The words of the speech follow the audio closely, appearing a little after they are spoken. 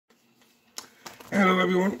Hello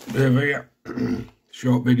everyone, Dave here.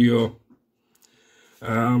 Short video.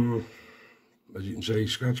 As you can see,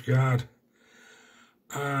 scratch card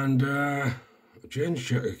and a change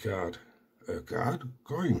checker card.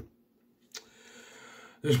 Coin.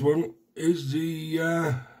 This one is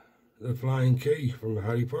the flying key from the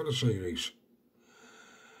Harry Potter series,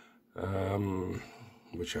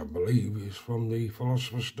 which I believe is from the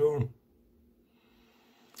Philosopher's Stone.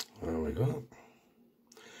 There we go.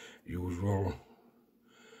 Usual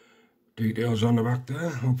details on the back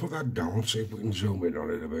there. I'll put that down, see if we can zoom in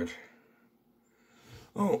on it a bit.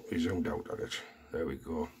 Oh, we zoomed out on it. There we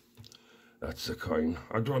go. That's the coin.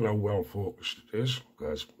 I don't know how well focused it is,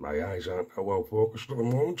 because my eyes aren't that well focused at the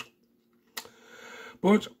moment.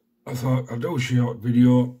 But I thought I'll do a short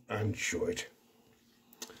video and show it.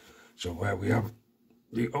 So where we have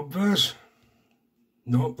the obverse,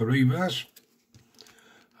 no, the reverse.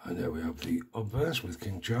 And there we have the obverse with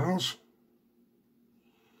King Charles.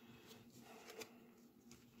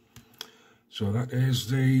 So that is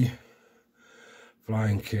the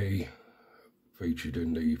flying key featured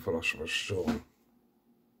in the Philosopher's Stone.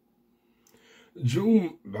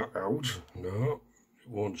 Zoom back out. No, it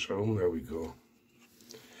won't zoom. There we go.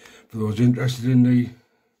 For those interested in the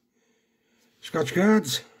scratch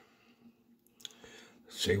cards,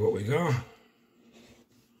 let's see what we got.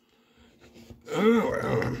 Oh,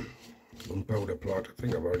 well, gunpowder plot. I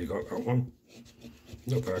think I've already got that one.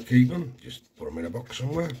 Not that I keep them, just put them in a box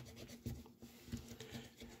somewhere.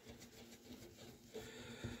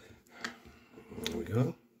 There we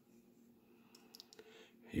go.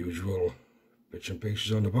 Usual bits and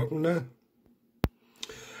pieces on the bottom there.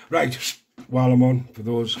 Right, while I'm on, for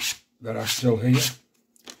those that are still here,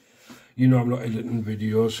 you know I'm not editing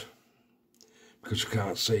videos because you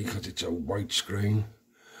can't see because it's a white screen.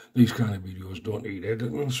 These kind of videos don't need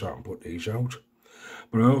editing, so I can put these out.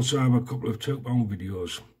 But I also have a couple of 2-pound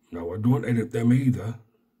videos. Now, I don't edit them either.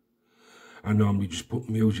 I normally just put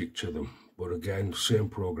music to them. But again, same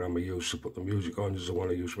program I use to put the music on as the one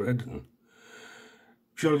I use for editing.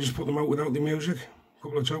 Shall I just put them out without the music? A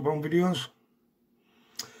couple of 2-pound videos?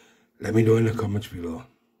 Let me know in the comments below.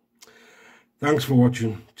 Thanks for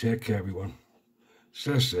watching. Take care, everyone.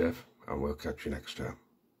 Stay safe, and we'll catch you next time.